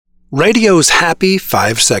Radio's Happy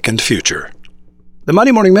 5-Second Future. The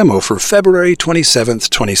Monday Morning Memo for February 27th,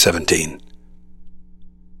 2017.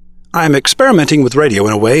 I'm experimenting with radio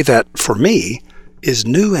in a way that, for me, is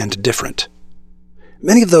new and different.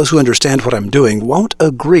 Many of those who understand what I'm doing won't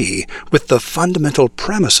agree with the fundamental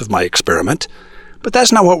premise of my experiment, but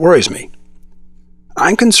that's not what worries me.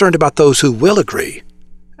 I'm concerned about those who will agree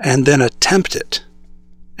and then attempt it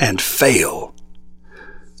and fail.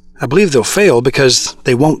 I believe they'll fail because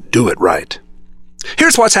they won't do it right.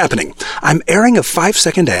 Here's what's happening. I'm airing a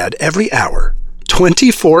 5-second ad every hour,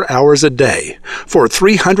 24 hours a day, for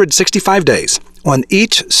 365 days, on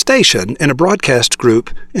each station in a broadcast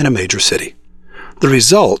group in a major city. The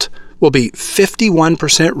result will be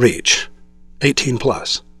 51% reach, 18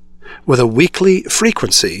 plus, with a weekly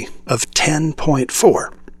frequency of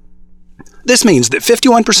 10.4. This means that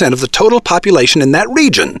 51% of the total population in that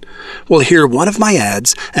region will hear one of my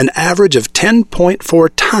ads an average of 10.4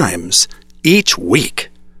 times each week.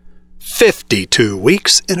 52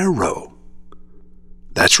 weeks in a row.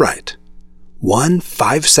 That's right. One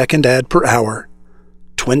 5-second ad per hour,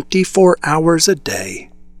 24 hours a day,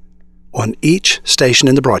 on each station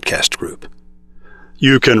in the broadcast group.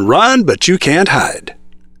 You can run, but you can't hide.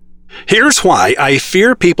 Here's why I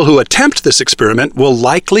fear people who attempt this experiment will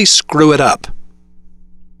likely screw it up.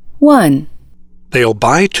 1. They'll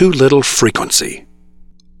buy too little frequency.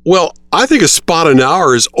 Well, I think a spot an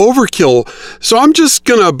hour is overkill, so I'm just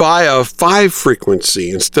going to buy a 5 frequency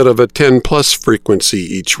instead of a 10 plus frequency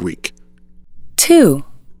each week. 2.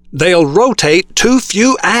 They'll rotate too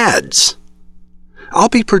few ads. I'll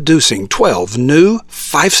be producing 12 new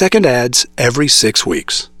 5-second ads every 6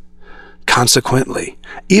 weeks. Consequently,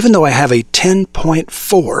 even though I have a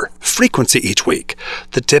 10.4 frequency each week,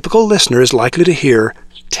 the typical listener is likely to hear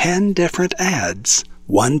 10 different ads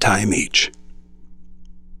one time each.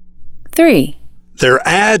 3. Their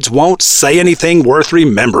ads won't say anything worth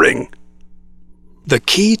remembering. The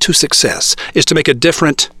key to success is to make a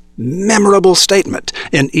different, memorable statement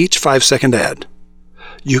in each 5-second ad.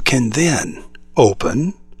 You can then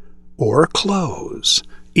open or close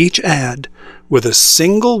each ad with a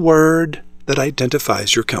single word that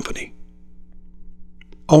identifies your company.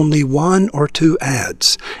 Only 1 or 2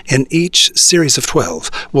 ads in each series of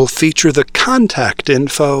 12 will feature the contact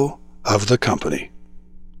info of the company.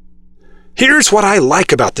 Here's what I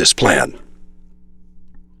like about this plan.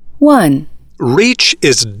 1. Reach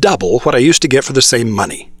is double what I used to get for the same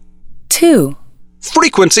money. 2.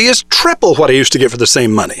 Frequency is triple what I used to get for the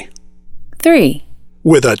same money. 3.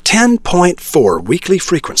 With a 10.4 weekly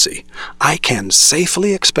frequency, I can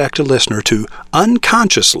safely expect a listener to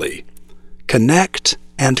unconsciously connect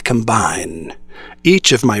and combine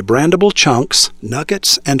each of my brandable chunks,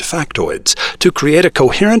 nuggets, and factoids to create a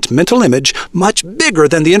coherent mental image much bigger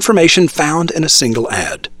than the information found in a single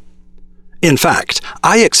ad. In fact,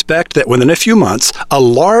 I expect that within a few months, a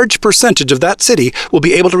large percentage of that city will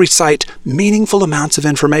be able to recite meaningful amounts of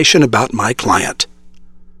information about my client.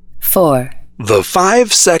 4. The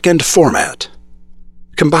 5-second format,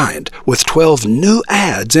 combined with 12 new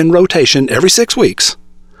ads in rotation every 6 weeks,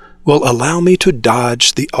 will allow me to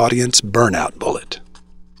dodge the audience burnout bullet.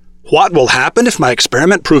 What will happen if my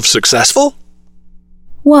experiment proves successful?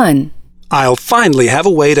 1. I'll finally have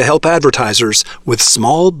a way to help advertisers with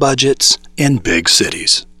small budgets in big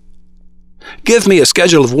cities. Give me a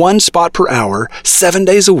schedule of 1 spot per hour, 7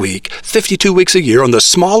 days a week, 52 weeks a year on the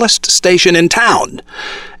smallest station in town,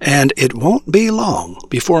 and it won't be long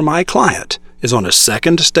before my client is on a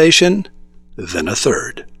 2nd station, then a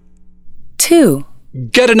 3rd. 2.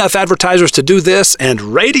 Get enough advertisers to do this, and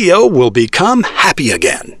radio will become happy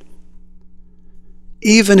again.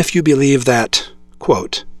 Even if you believe that,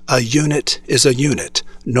 quote, a unit is a unit,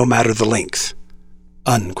 no matter the length,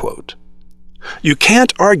 unquote. You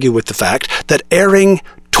can't argue with the fact that airing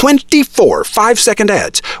 24 5-second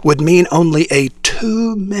ads would mean only a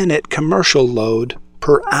 2-minute commercial load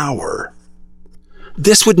per hour.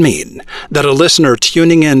 This would mean that a listener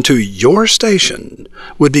tuning into your station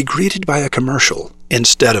would be greeted by a commercial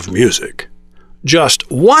instead of music,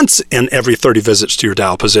 just once in every 30 visits to your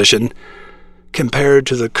dial position, compared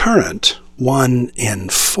to the current 1 in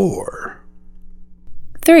 4.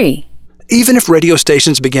 3. Even if radio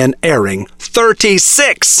stations began airing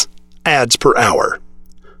 36 ads per hour,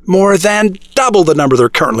 more than double the number they're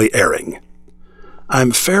currently airing,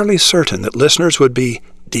 I'm fairly certain that listeners would be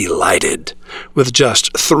delighted with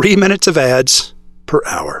just 3 minutes of ads per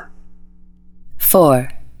hour. 4.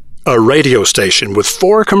 A radio station with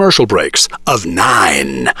 4 commercial breaks of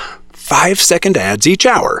 9 5-second ads each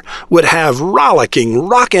hour would have rollicking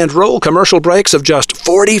rock and roll commercial breaks of just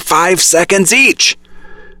 45 seconds each.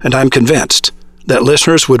 And I'm convinced that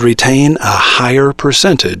listeners would retain a higher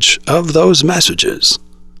percentage of those messages.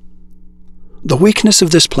 The weakness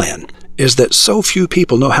of this plan is that so few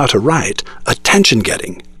people know how to write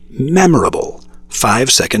attention-getting, memorable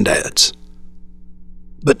 5-second ads.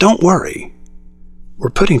 But don't worry, we're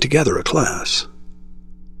putting together a class.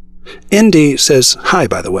 Indy says hi,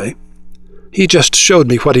 by the way. He just showed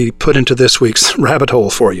me what he put into this week's rabbit hole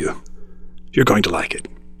for you. You're going to like it.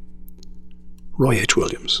 Roy H.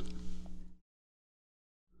 Williams.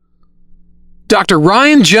 Dr.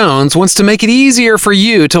 Ryan Jones wants to make it easier for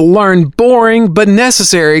you to learn boring but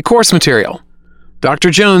necessary course material. Dr.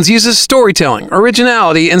 Jones uses storytelling,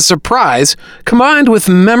 originality, and surprise combined with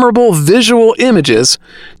memorable visual images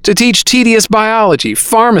to teach tedious biology,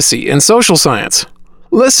 pharmacy, and social science.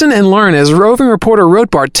 Listen and learn as roving reporter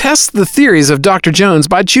Rothbard tests the theories of Dr. Jones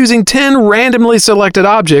by choosing 10 randomly selected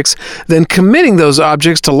objects, then committing those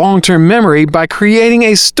objects to long-term memory by creating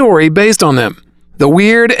a story based on them. The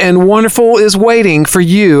weird and wonderful is waiting for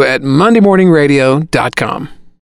you at MondayMorningRadio.com.